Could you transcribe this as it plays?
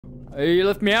You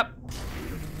lift me up.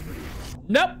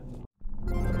 Nope.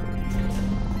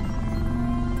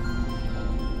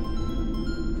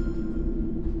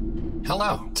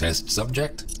 Hello, test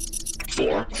subject.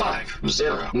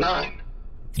 4509.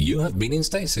 You have been in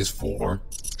stasis for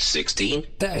 16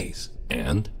 days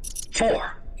and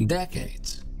 4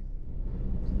 decades.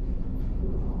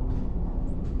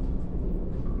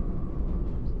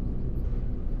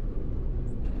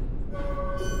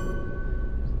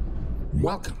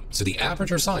 Welcome to the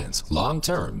Aperture Science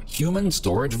Long-Term Human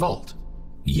Storage Vault.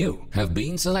 You have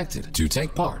been selected to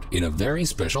take part in a very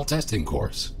special testing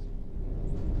course.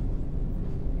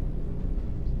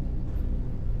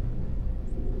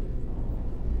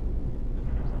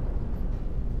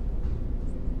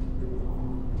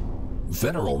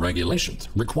 Federal regulations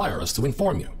require us to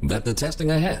inform you that the testing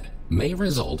ahead may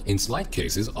result in slight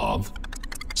cases of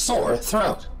sore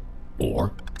throat,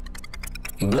 or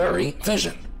blurry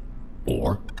vision,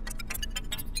 or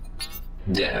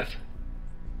death.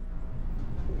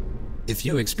 If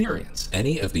you experience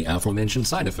any of the aforementioned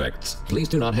side effects, please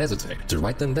do not hesitate to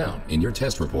write them down in your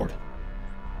test report.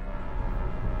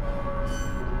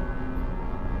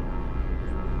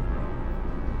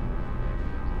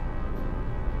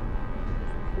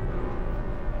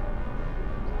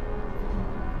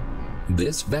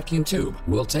 This vacuum tube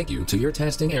will take you to your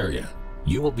testing area.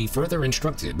 You will be further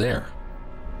instructed there.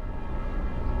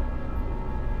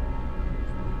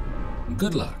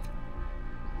 Good luck.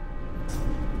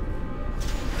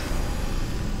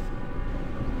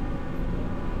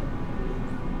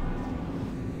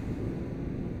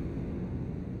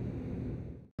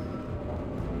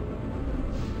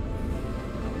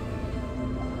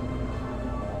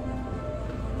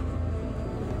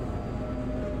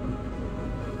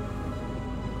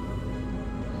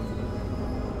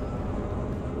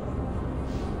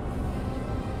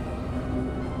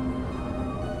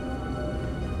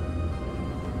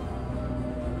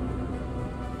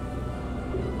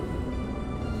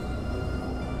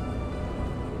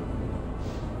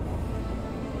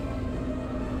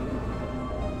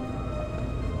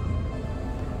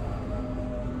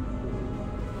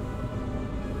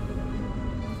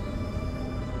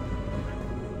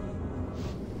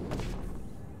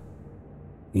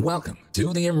 Welcome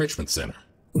to the Enrichment Center.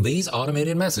 These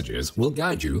automated messages will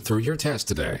guide you through your test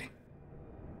today.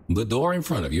 The door in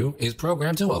front of you is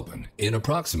programmed to open in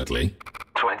approximately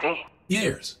 20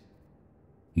 years.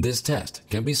 This test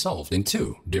can be solved in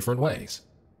two different ways.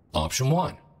 Option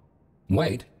 1.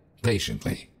 Wait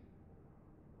patiently.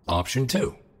 Option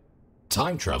 2.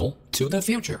 Time travel to the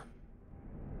future.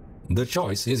 The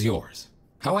choice is yours.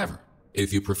 However,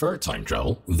 if you prefer time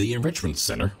travel, the Enrichment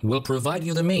Center will provide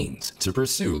you the means to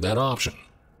pursue that option.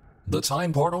 The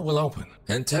time portal will open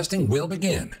and testing will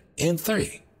begin in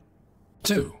 3,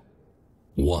 2,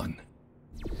 1.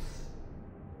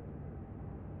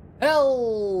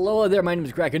 Hello there, my name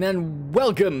is Kraken, and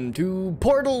welcome to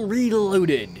Portal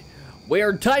Reloaded,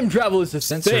 where time travel is a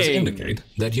Sensors thing. indicate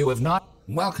that you have not.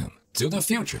 Welcome to the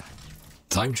future.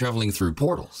 Time traveling through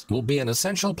portals will be an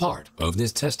essential part of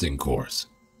this testing course.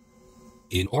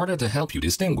 In order to help you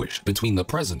distinguish between the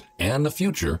present and the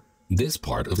future, this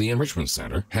part of the Enrichment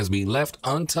Center has been left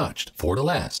untouched for the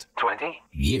last 20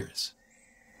 years.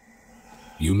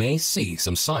 You may see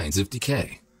some signs of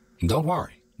decay. Don't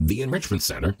worry, the Enrichment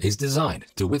Center is designed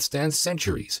to withstand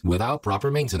centuries without proper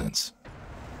maintenance.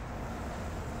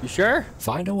 You sure?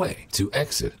 Find a way to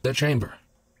exit the chamber.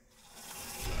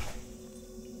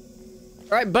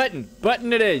 Alright, button.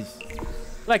 Button it is.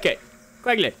 Click it.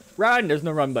 Quickly. Run. There's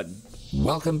no run button.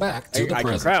 Welcome back to the I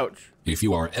can present. crouch. If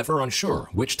you are ever unsure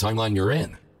which timeline you're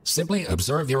in, simply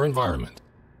observe your environment.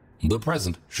 The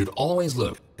present should always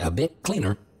look a bit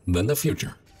cleaner than the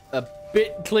future. A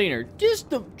bit cleaner.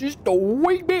 Just a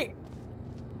wee bit.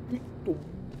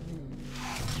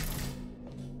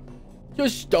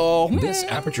 This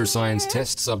Aperture Science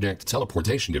test subject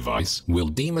teleportation device will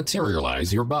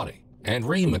dematerialize your body and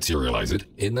rematerialize it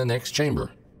in the next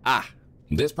chamber. Ah.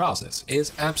 This process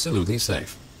is absolutely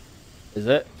safe. Is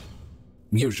it?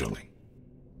 Usually.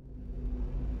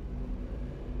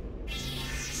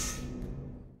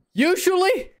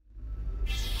 Usually?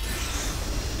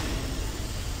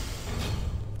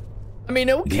 I mean,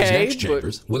 okay, These next but...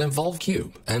 chambers will involve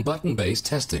cube and button-based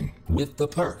testing with the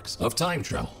perks of time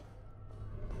travel.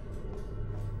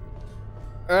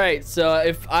 Alright, so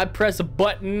if I press a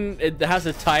button, it has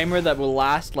a timer that will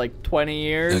last like 20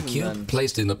 years. A cube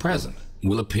placed in the present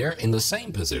will appear in the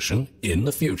same position in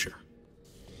the future.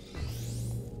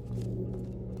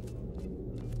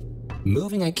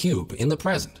 Moving a cube in the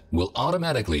present will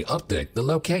automatically update the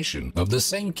location of the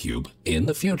same cube in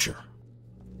the future.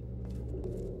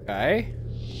 Okay.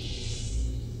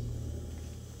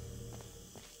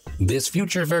 This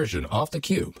future version of the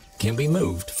cube can be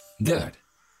moved. Good.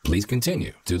 Please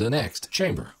continue to the next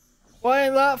chamber. Why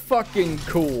ain't that fucking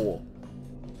cool?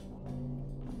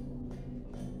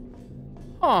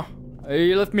 Huh.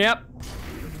 You lift me up?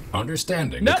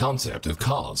 Understanding the concept of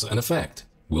cause and effect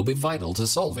will be vital to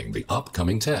solving the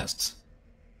upcoming tests.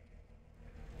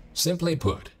 Simply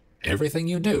put, everything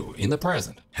you do in the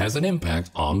present has an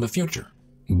impact on the future,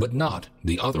 but not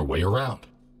the other way around.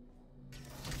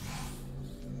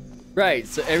 Right,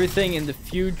 so everything in the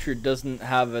future doesn't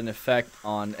have an effect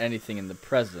on anything in the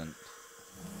present.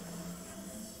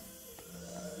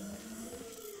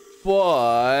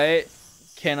 But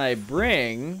can I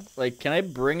bring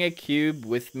a cube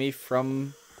with me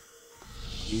from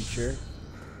future?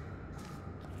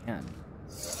 I can.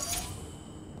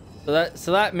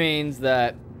 So that means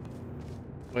that,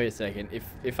 wait a second,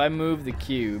 if I move the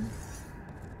cube,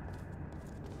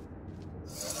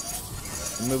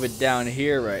 move it down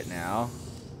here right now,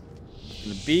 it's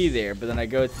gonna be there, but then I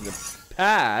go to the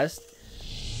past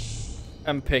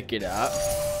and pick it up,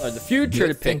 or the future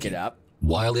to pick it up.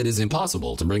 While it is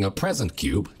impossible to bring a present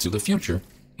cube to the future,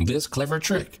 this clever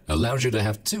trick allows you to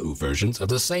have two versions of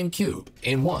the same cube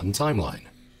in one timeline.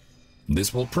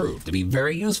 This will prove to be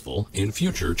very useful in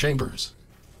future chambers.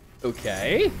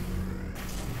 Okay.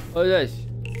 What is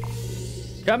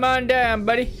this? Come on down,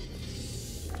 buddy.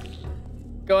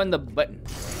 Go on the button.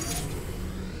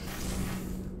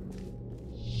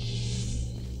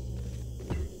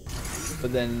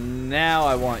 But then now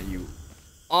I want you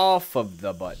off of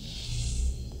the button.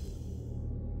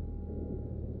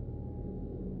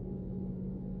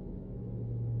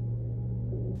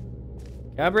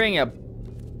 Can I bring a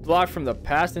block from the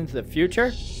past into the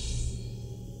future?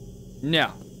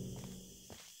 No.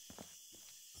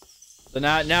 So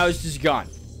now it's just gone.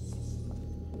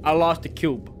 I lost the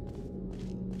cube.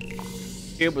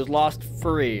 Cube was lost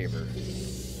forever.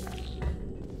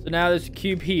 So now there's a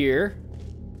cube here.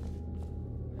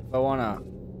 If I wanna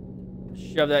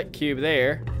shove that cube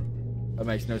there, that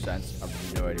makes no sense. I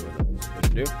have no idea what I'm supposed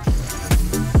to do.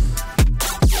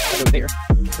 I go there.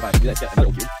 If I do that, get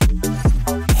another cube.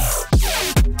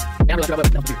 Now let's go up the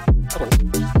cube.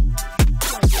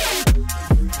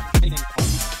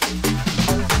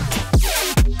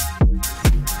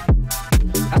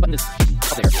 That button is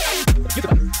up there. The cube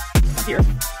button is here.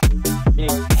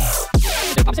 Meaning,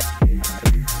 the opposite.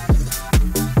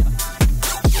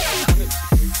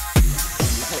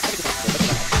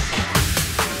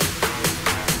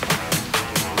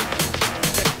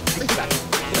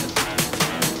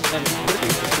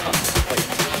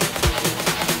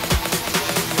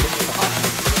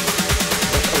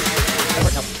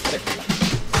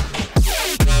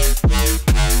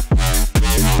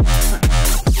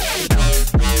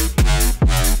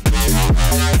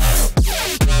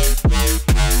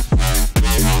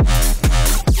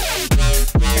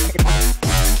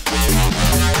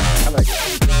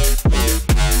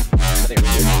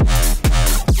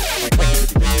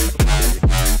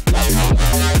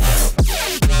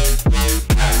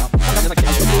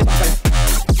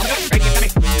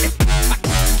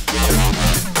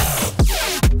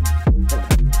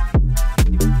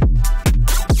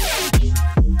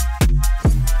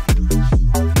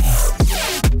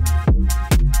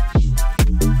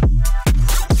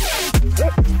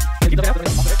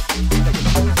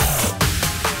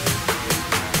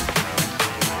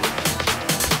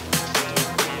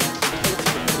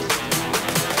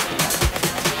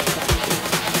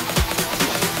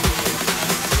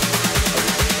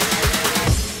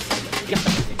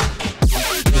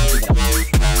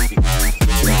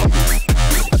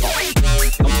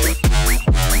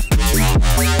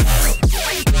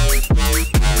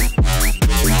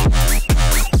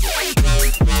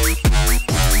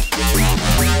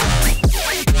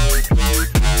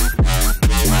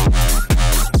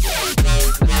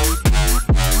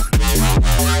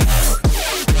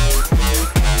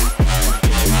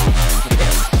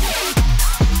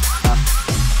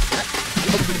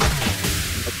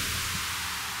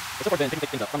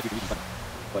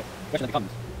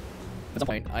 At some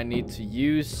point, I need to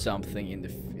use something in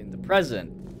the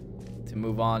present to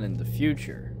move on in the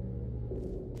future.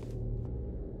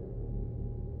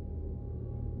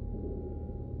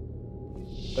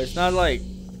 But it's not like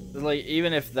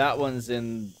even if that one's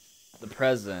in the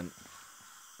present,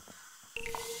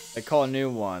 I call a new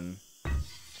one,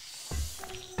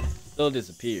 still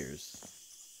disappears.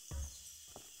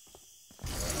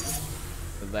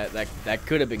 So that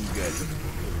could have been good.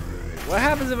 What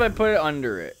happens if I put it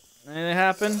under it? Anything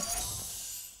happen?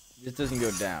 It just doesn't go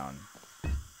down.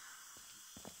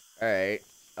 Alright.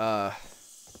 So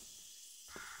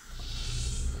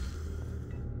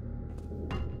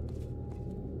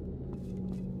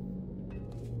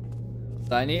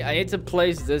I need to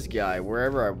place this guy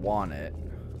wherever I want it.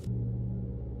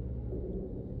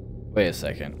 Wait a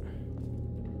second.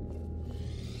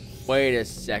 Wait a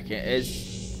second.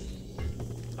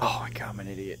 Oh my god, I'm an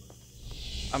idiot.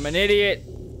 I'm an idiot.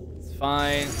 It's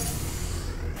fine.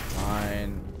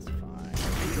 Fine. It's fine.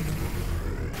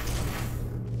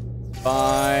 It's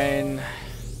fine.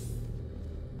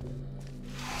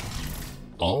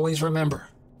 Always remember,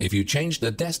 if you change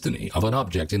the destiny of an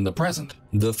object in the present,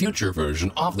 the future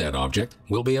version of that object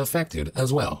will be affected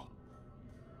as well.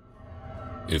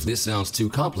 If this sounds too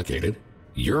complicated,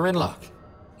 you're in luck.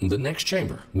 The next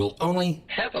chamber will only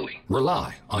heavily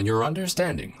rely on your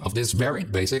understanding of this very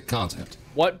basic concept.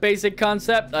 What basic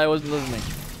concept? I wasn't listening.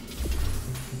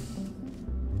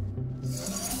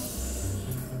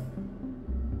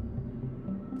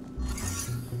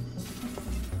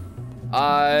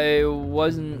 I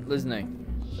wasn't listening.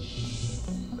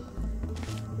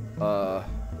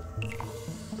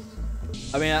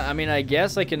 I mean, I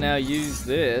guess I can now use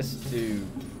this to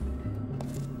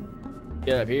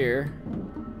get up here.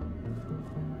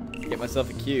 Get myself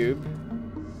a cube.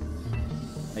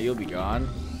 Now you'll be gone.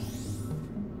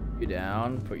 You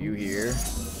down. Put you here.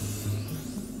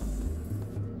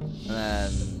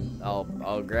 And then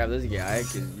I'll grab this guy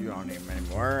because you don't need him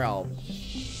anymore. I'll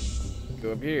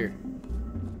go up here.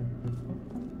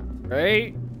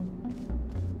 Right?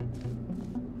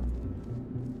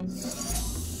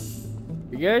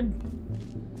 You good?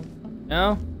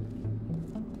 No?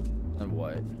 Then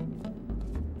what?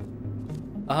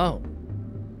 Oh.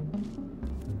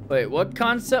 Wait, what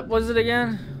concept was it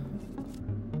again?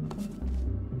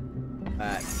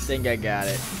 I think I got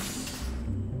it.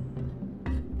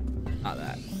 Not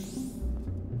that.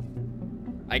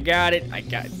 I got it. I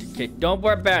got it. Okay, don't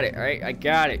worry about it, alright? I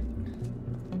got it.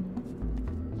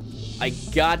 I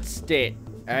got it.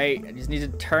 Alright? I just need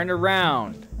to turn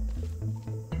around.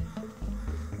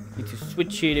 Need to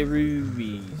switch it to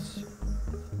rubies.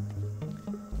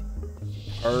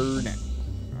 Turn it.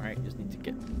 Alright, just need to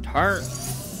get turned.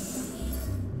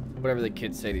 Whatever the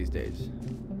kids say these days.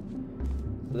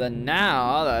 So then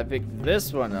now that I picked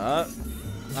this one up,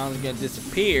 now it's gonna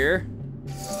disappear.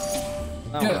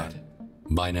 Good.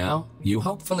 By now, you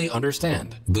hopefully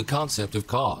understand the concept of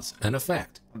cause and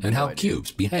effect and how cubes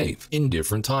behave in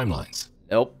different timelines.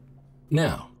 Nope.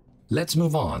 Now, let's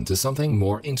move on to something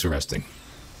more interesting.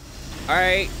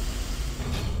 Alright.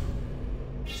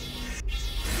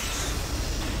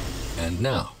 And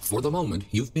now, for the moment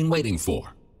you've been waiting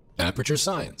for. Aperture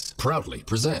Science proudly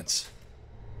presents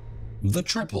the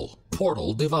Triple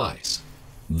Portal Device.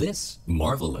 This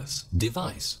marvelous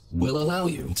device will allow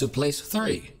you to place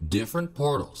 3 different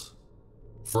portals.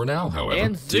 For now,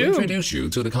 however, to introduce you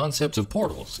to the concept of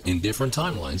portals in different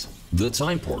timelines, the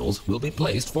time portals will be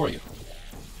placed for you.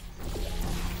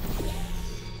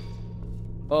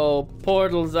 Oh,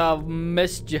 portals, I've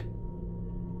missed you.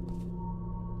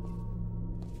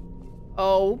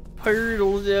 Oh,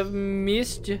 portals, I've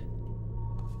missed you.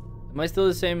 Am I still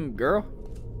the same girl?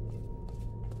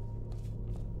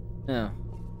 No.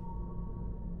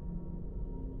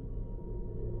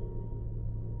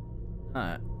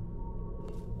 Alright.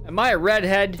 Am I a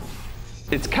redhead?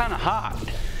 It's kind of hot.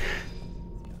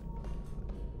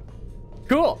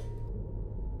 Cool.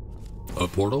 A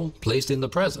portal placed in the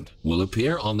present will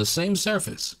appear on the same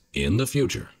surface in the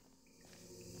future.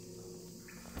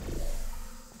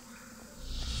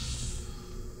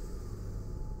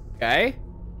 Okay.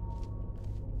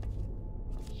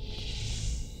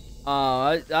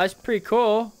 That's pretty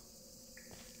cool.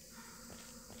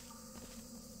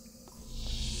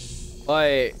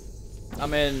 Wait,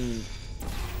 I'm in.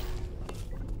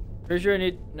 Pretty sure I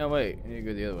need. No, wait, I need to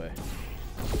go the other way.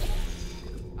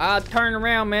 I'll turn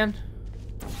around, man.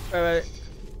 Alright.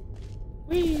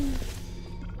 Whee.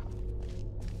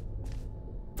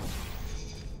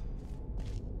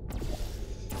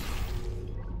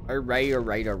 Alright.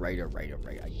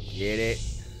 I get it.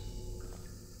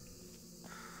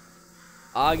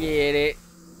 I'll get it.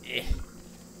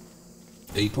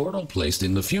 A portal placed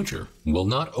in the future will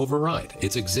not override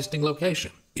its existing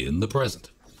location in the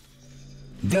present.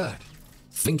 Good.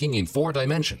 Thinking in 4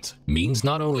 dimensions means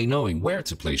not only knowing where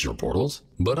to place your portals,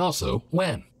 but also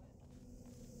when.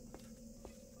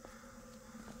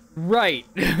 Right.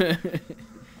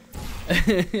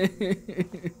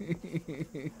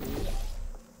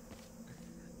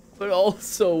 But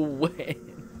also when.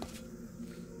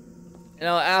 You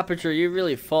know, Aperture, you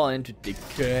really fall into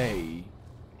decay.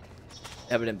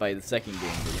 Evident by the second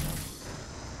game, but you know.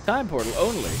 Time portal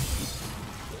only.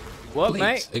 What, Please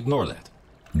mate? ignore that.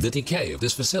 The decay of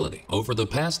this facility over the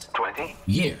past 20.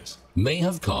 years may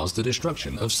have caused the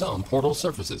destruction of some portal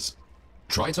surfaces.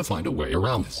 Try to find a way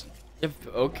around this.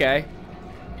 Okay.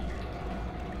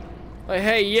 Like,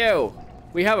 hey, you.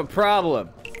 We have a problem.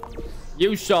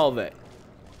 You solve it.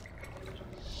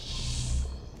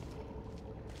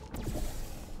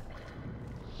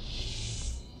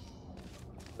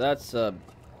 That's,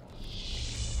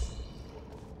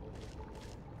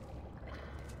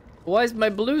 Why is my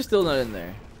blue still not in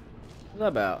there? What's that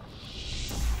about?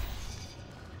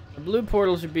 The blue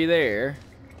portal should be there.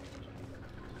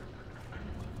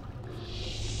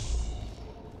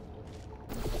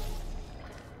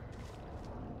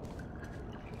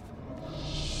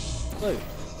 Blue.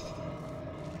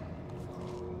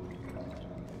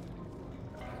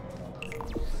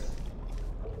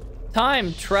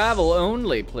 Time travel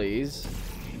only, please.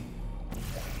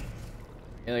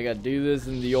 And I gotta do this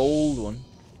in the old one.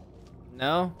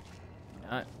 No?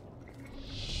 Not.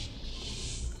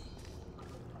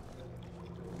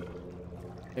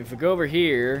 If we go over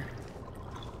here.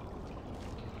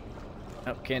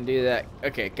 Nope, can't do that.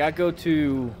 Okay, gotta go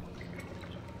to.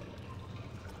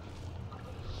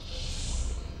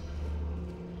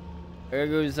 I gotta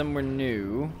go somewhere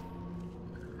new.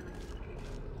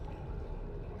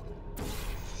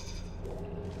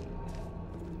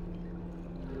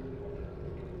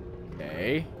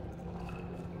 Okay.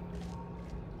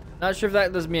 Not sure if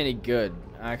that does me any good,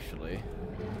 actually.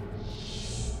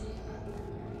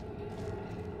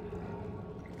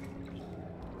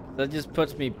 That just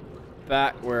puts me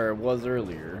back where I was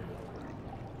earlier.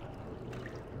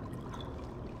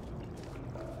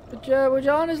 Which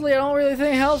honestly I don't really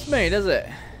think helps me, does it?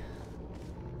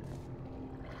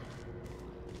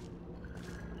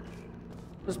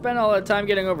 I'll spend all that time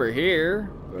getting over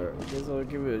here, but I guess I'll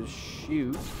give it a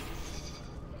shoot.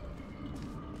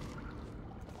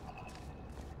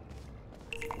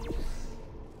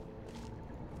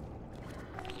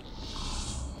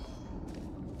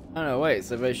 Oh no, wait,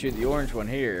 so if I shoot the orange one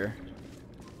here.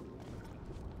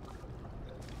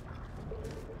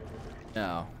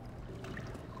 No.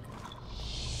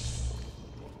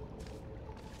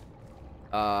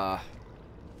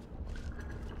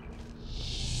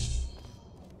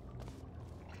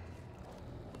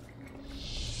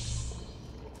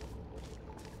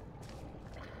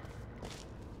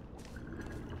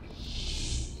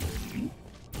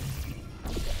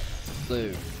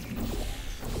 Blue.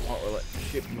 Oh, well,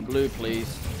 ship my blue,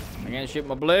 please. I can't ship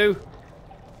my blue.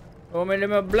 Oh, me to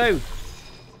my blue.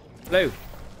 Blue.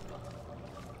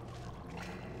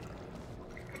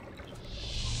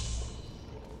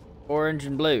 Orange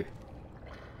and blue.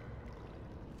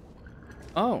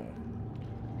 Oh.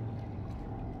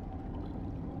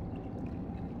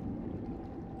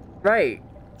 Right.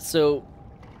 So.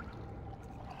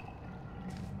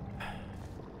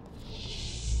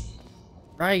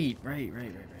 Right.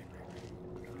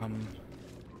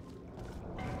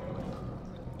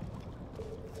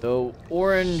 So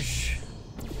orange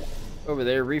over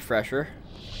there, refresher.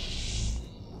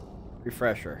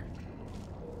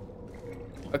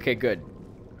 Okay, good.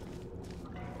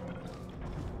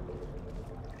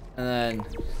 And then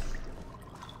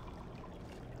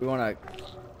we want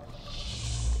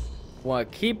to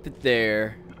keep it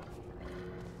there.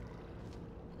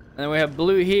 And then we have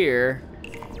blue here.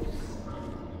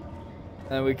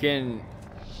 And we can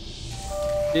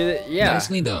do that. Yeah.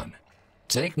 Nicely done.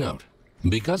 Take note.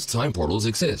 Because time portals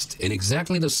exist in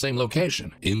exactly the same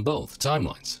location in both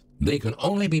timelines, they can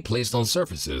only be placed on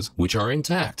surfaces which are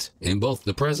intact in both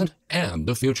the present and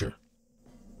the future.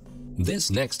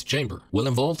 This next chamber will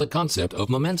involve the concept of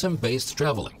momentum-based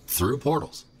traveling through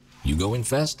portals. You go in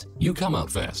fast, you come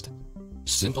out fast.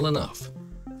 Simple enough.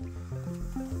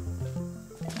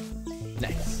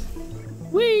 Nice.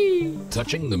 Whee!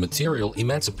 Touching the material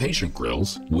emancipation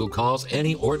grills will cause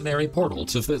any ordinary portal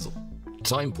to fizzle.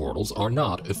 Time portals are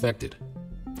not affected.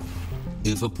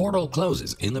 If a portal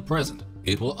closes in the present,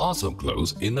 it will also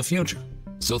close in the future.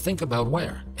 So think about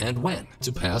where and when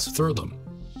to pass through them.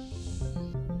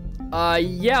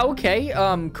 Yeah, okay.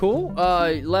 Cool.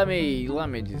 Let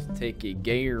me just take a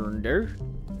gander.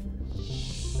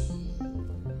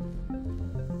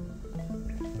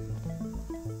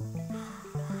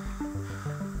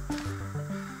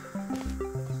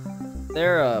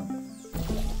 They're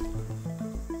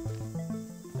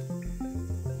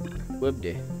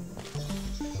Whoopty.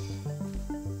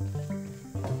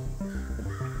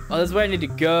 Oh, this is where I need to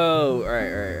go.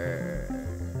 Alright.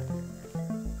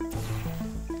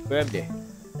 Whoopty.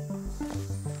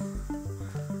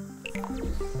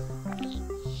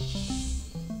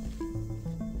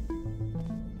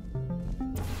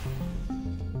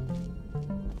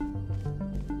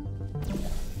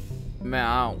 man,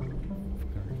 I don't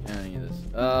any of this.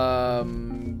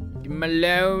 Give me a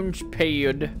launch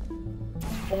pad.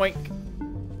 Boink.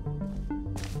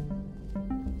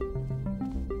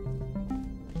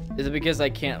 Is it because I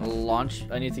can't launch?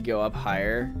 I need to go up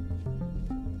higher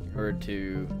in order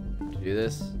to do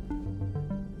this.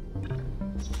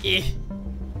 Eh.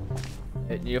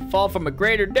 You fall from a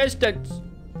greater distance.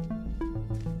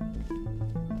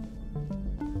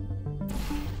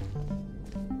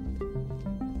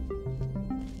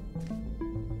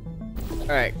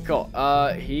 Alright, cool.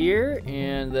 Here,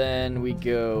 and then we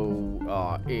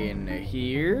go in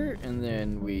here, and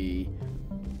then we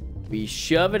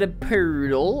shove it a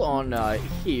portal on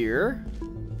here.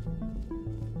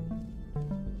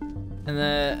 And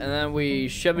then we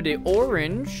shove it a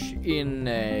orange in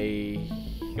a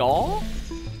y'all.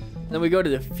 Then we go to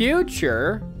the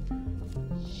future,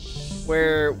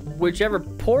 where whichever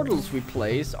portals we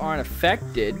place aren't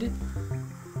affected.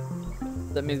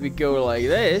 That means we go like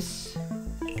this.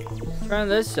 Turn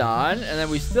this on, and then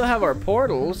we still have our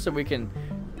portals, so we can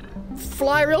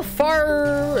fly real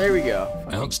far. There we go.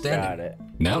 Outstanding. Got it.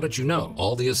 Now that you know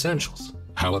all the essentials,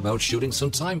 how about shooting some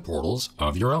time portals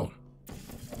of your own?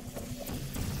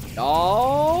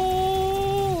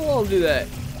 Oh, I'll do that.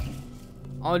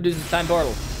 I'll do some time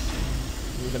portals.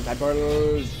 Do some time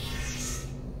portals.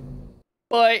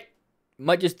 But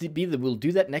might just be that we'll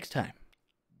do that next time.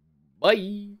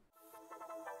 Bye.